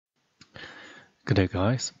Good day,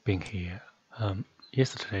 guys. Being here.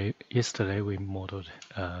 Yesterday we modeled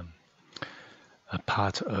a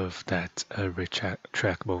part of that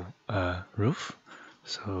retractable roof.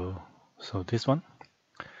 So this one.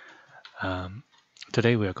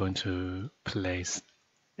 Today we are going to place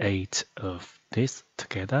 8 of this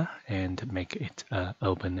together and make it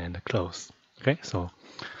open and close. Okay, so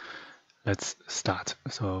let's start.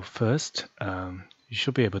 So first, you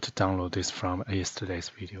should be able to download this from yesterday's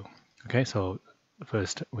video. Okay, so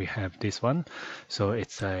first we have this one. So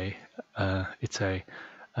it's a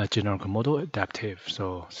generic model adaptive.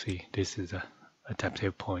 So see, this is a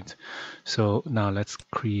adaptive point. So now let's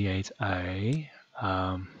create a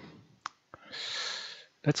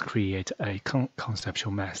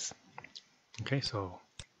conceptual mass. Okay, so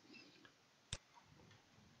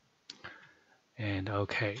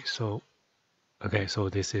so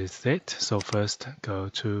this is it. So first go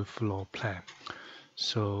to floor plan.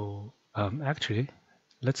 So actually,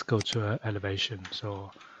 let's go to elevation.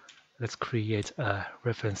 So let's create a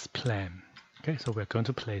reference plane. Okay, so we're going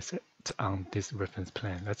to place it on this reference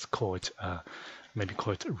plane. Let's call it maybe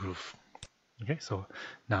call it roof. Okay, so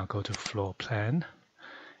now go to floor plan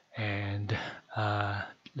and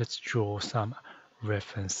let's draw some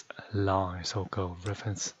reference line. So go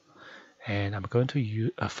reference, and I'm going to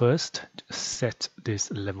use first set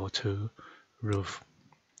this level to roof,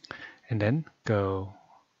 and then go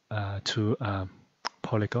to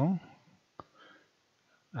polygon.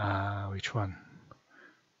 Which one?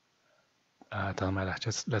 Doesn't matter.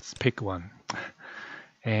 Just let's pick one,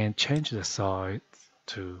 and change the size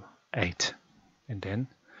to 8, and then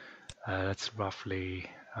let's roughly.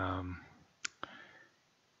 I'm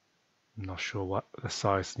not sure what the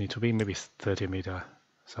size need to be. Maybe 30 meter.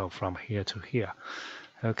 So from here to here.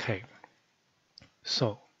 Okay.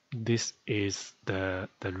 So this is the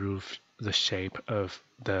roof, the shape of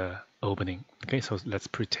the opening. Okay, so let's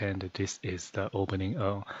pretend that this is the opening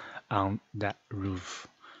on that roof.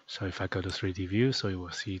 So if I go to 3D view, so you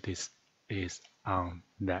will see this is on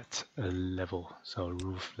that level, so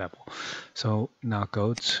roof level. So now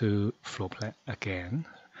go to floor plan again.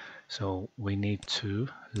 So we need to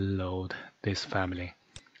load this family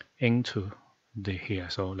into the here.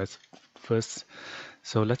 So let's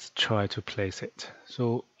try to place it.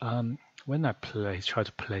 So when I try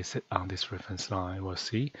to place it on this reference line, we'll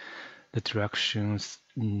see the direction's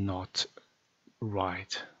not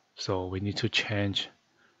right. So we need to change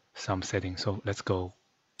some settings. So let's go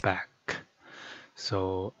back.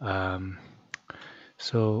 So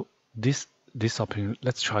this option,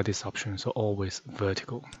 let's try this option. So always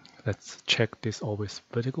vertical. Let's check this always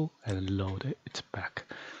vertical and load it back.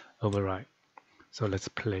 Override. So let's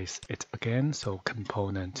place it again. So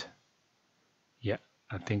component. Yeah,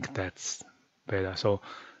 I think that's better. So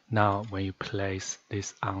now when you place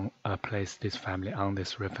this on place this family on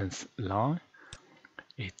this reference line,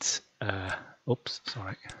 it's oops,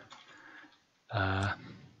 sorry.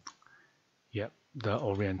 Yeah, the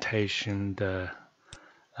orientation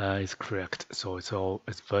is correct. So it's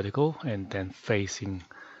vertical and then facing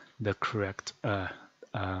the correct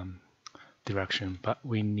direction, but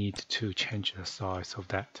we need to change the size of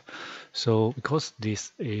that. So because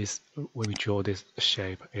this is, when we draw this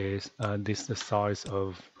shape, is this the size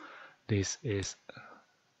of this is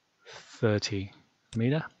 30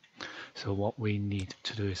 meter. So what we need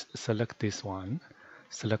to do is select this one,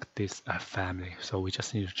 select this family. So we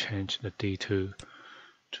just need to change the D to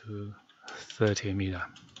 30 meter.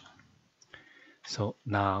 So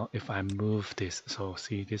now if I move this, so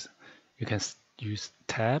see this, you can use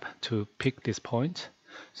tab to pick this point.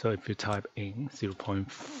 So if you type in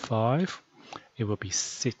 0.5, it will be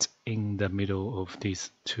sit in the middle of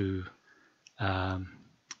these two,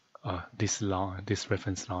 this line, this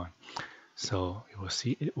reference line. So you will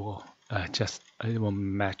see it will it will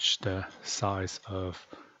match the size of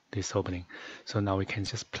this opening. So now we can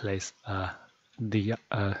just place the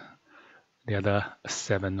other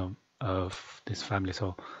 7 of this family.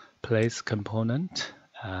 So place component.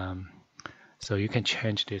 So you can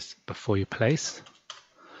change this before you place,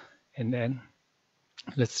 and then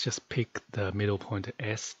let's just pick the middle point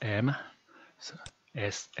SM. So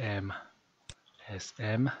SM,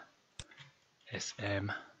 SM,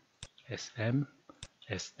 SM, SM,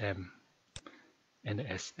 SM, and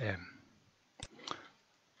SM,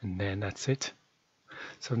 and then that's it.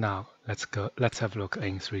 So now let's have a look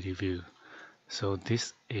in 3D view. So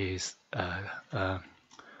this is the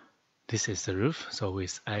roof. So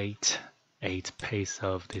it's 8 piece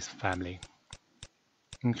of this family.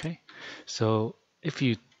 Okay, so if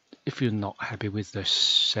you're not happy with the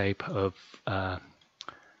shape of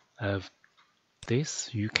this,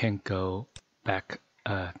 you can go back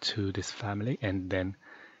to this family and then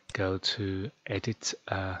go to edit,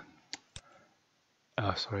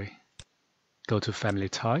 go to family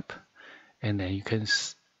type, and then you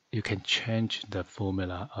can change the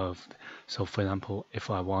formula of, so for example, if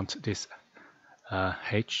I want this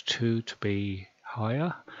H2 to be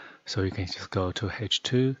higher, so you can just go to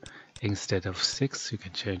H2 instead of 6, you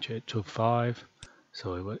can change it to 5,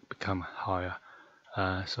 so it will become higher.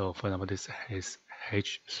 So for example, this is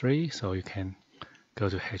H3, so you can go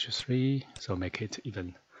to H3, so make it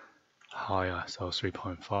even higher, so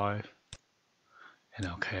 3.5, and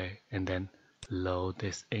okay, and then load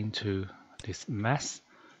this into this mass.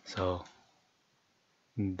 So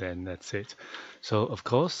then that's it. So of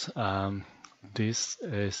course, this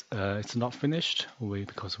is it's not finished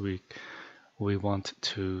because we want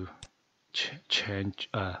to change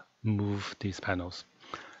move these panels.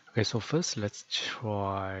 Okay, so first let's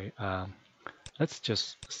try, let's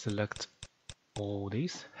just select all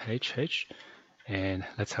these HH, and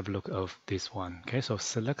let's have a look of this one. Okay, so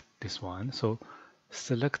select this one, so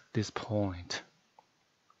select this point,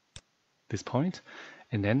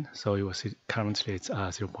 and then so you will see currently it's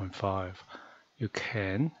 0.5. You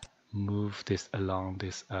can move this along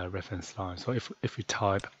this reference line. So if we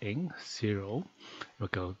type in 0, it will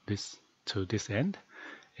go this to this end.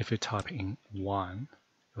 If you type in 1,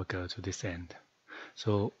 it will go to this end.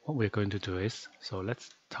 So what we're going to do is, so let's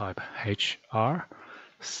type HR,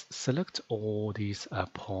 select all these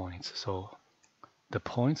points. So the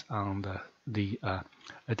points on the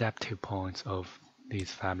adaptive points of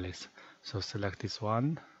these families. So select this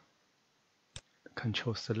one,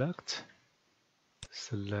 Control select,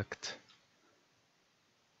 select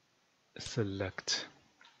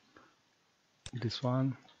this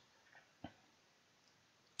one,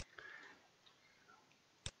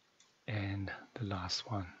 and the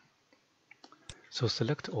last one. So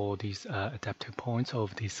select all these adaptive points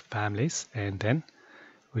of these families, and then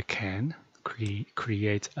we can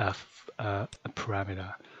create a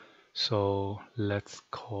parameter. So let's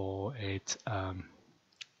call it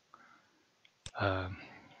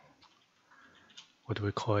what do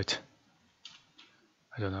we call it?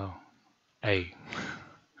 I don't know. A.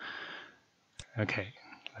 Okay,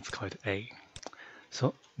 let's call it A.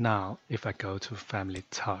 So now if I go to family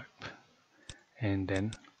type, and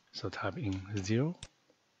then so type in 0,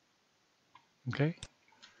 okay,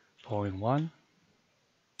 0.1,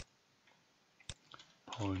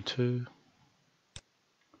 0.2,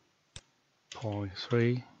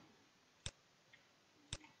 0.3,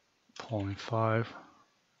 0.5,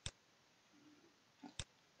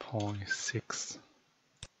 0.6,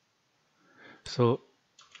 so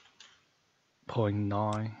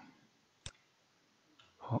 0.9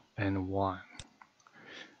 and 1.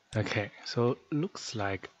 Okay, so looks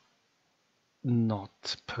like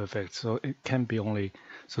not perfect, so it can be only,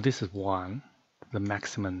 so this is 1, the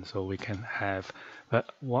maximum, so we can have,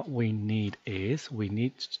 but what we need is we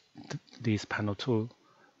need this panel to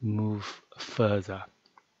move further.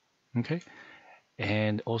 Okay,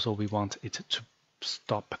 and also we want it to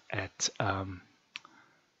stop at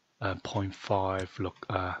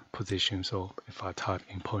 0.5 position. So if I type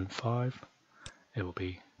in 0.5, it will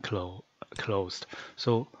be closed.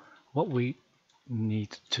 So what we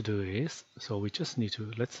need to do is, so we just need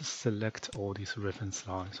to, let's select all these reference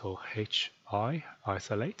lines. So HI,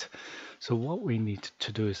 isolate. So what we need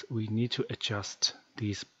to do is we need to adjust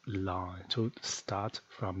this line to start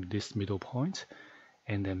from this middle point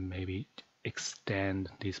and then maybe extend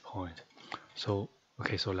this point. So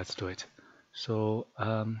okay, so let's do it. So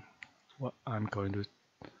what I'm going to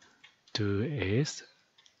do is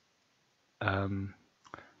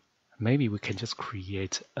maybe we can just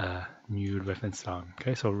create a new reference line.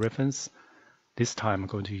 Okay, so reference, this time I'm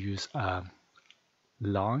going to use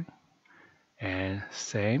line, and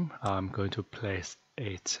same, I'm going to place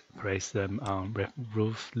them on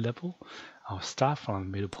roof level. I'll start from the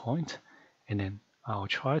middle point, and then I'll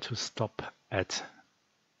try to stop at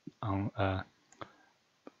on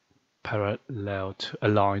parallel to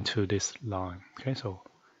align to this line. Okay, so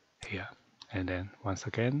here, and then once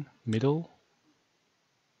again middle,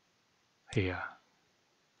 here,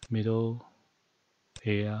 middle,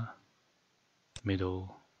 here,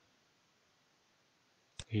 middle,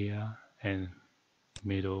 here, and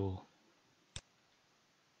middle,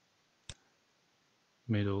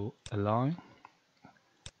 align,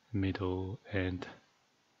 middle and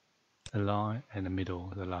align, and the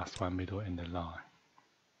middle, the last one, middle and align.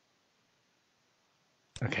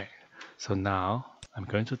 Okay, so now I'm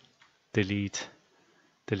going to delete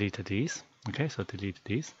these. Okay, so delete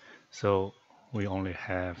these. So we only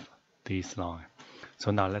have this line.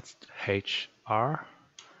 So now let's HR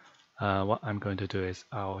what I'm going to do is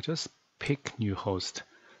I'll just pick new host.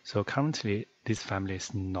 So currently this family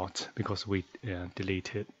is not, because we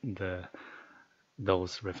deleted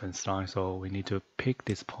those reference lines. So we need to pick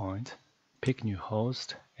this point, pick new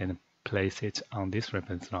host, and place it on this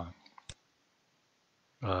reference line.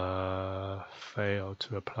 Fail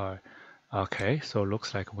to apply. Okay, so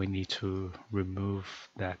looks like we need to remove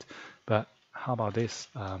that. But how about this?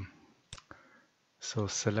 So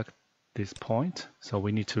select this point. So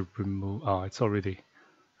we need to remove, oh, it's already,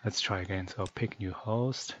 let's try again. So pick new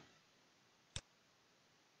host.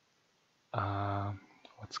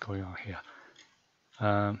 What's going on here?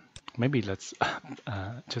 Maybe let's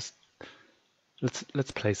just,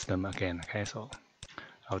 let's place them again. Okay, so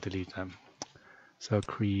I'll delete them. So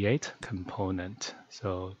create component.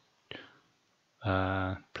 So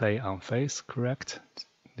play on face, correct?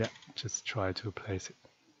 Yeah, just try to place it.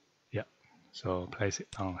 Yeah, so place it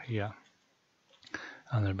on here.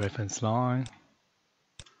 On the reference line.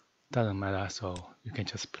 Doesn't matter, so you can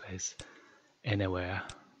just place anywhere.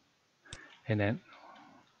 And then,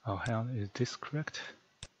 oh, hang on, is this correct?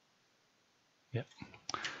 Yeah.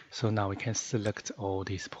 So now we can select all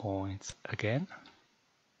these points again.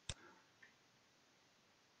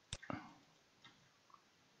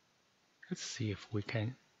 Let's see if we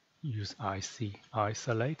can use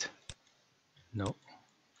isolate. No,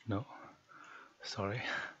 sorry.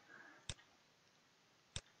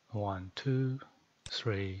 1, 2,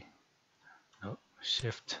 3. No,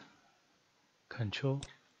 shift, control.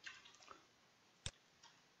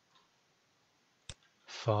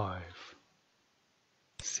 5,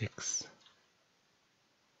 6,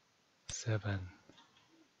 7,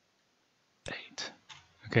 8.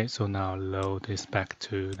 Okay, so now load this back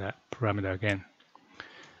to that parameter again.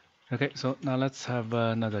 Okay, so now let's have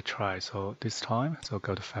another try. So this time, so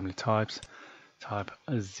go to family types, type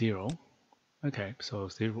 0. Okay, so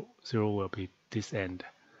 0 will be this end,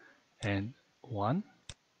 and 1.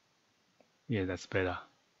 Yeah, that's better.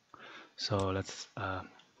 So let's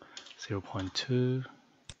 0.2,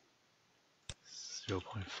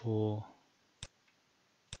 0.4,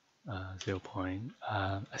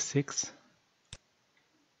 0.6,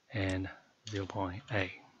 and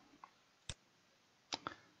 0.8.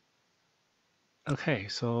 Okay,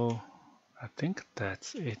 so I think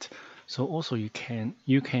that's it. So also you can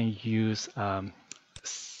use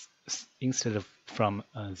instead of from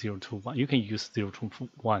 0 to 1, you can use 0 to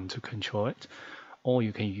 1 to control it, or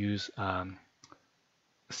you can use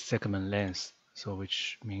segment length. So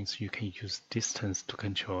which means you can use distance to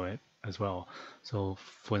control it as well. So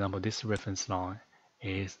for example, this reference line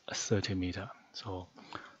is 30 meters. So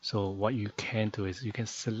what you can do is you can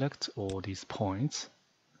select all these points.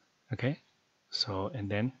 Okay, so and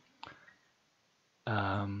then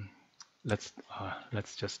let's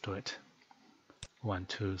just do it. 1,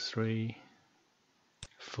 2, 3,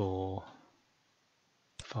 4,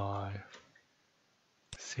 5,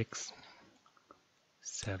 6,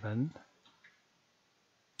 7,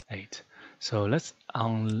 8. So let's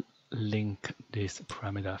unlink this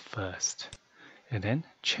parameter first, and then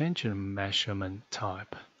change the measurement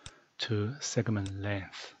type to segment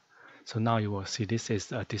length. So now you will see this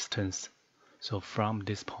is a distance. So from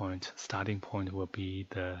this point, starting point will be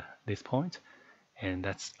this point, and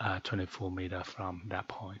that's 24 meters from that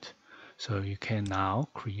point. So you can now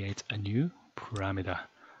create a new parameter.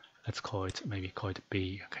 Let's call it, maybe call it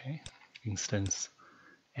B, okay? Instance,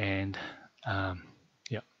 and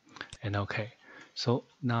yeah, and okay. So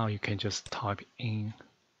now you can just type in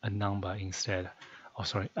a number instead, oh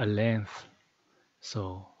sorry, a length.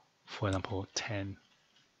 So for example, 10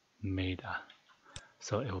 meters.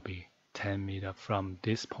 So it will be 10 meters from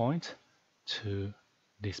this point to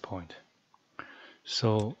this point.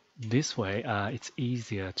 So this way it's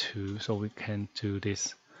easier to, so we can do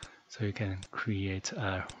this. So you can create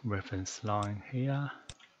a reference line here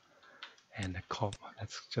and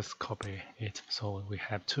let's just copy it. So we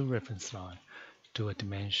have two reference lines. Do a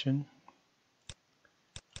dimension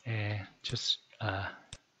and just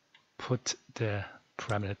put the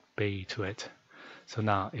parameter B to it. So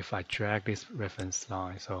now if I drag this reference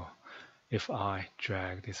line, so if I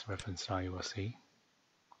drag this reference line, you will see,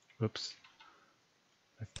 oops,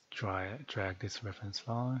 let's drag this reference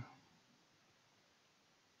line.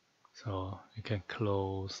 So you can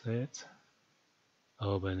close it,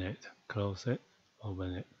 open it, close it,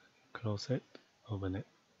 open it, close it, open it.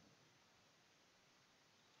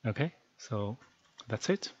 Okay, so that's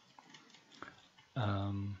it.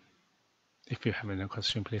 If you have any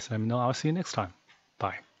question, please let me know. I'll see you next time.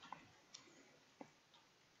 Bye.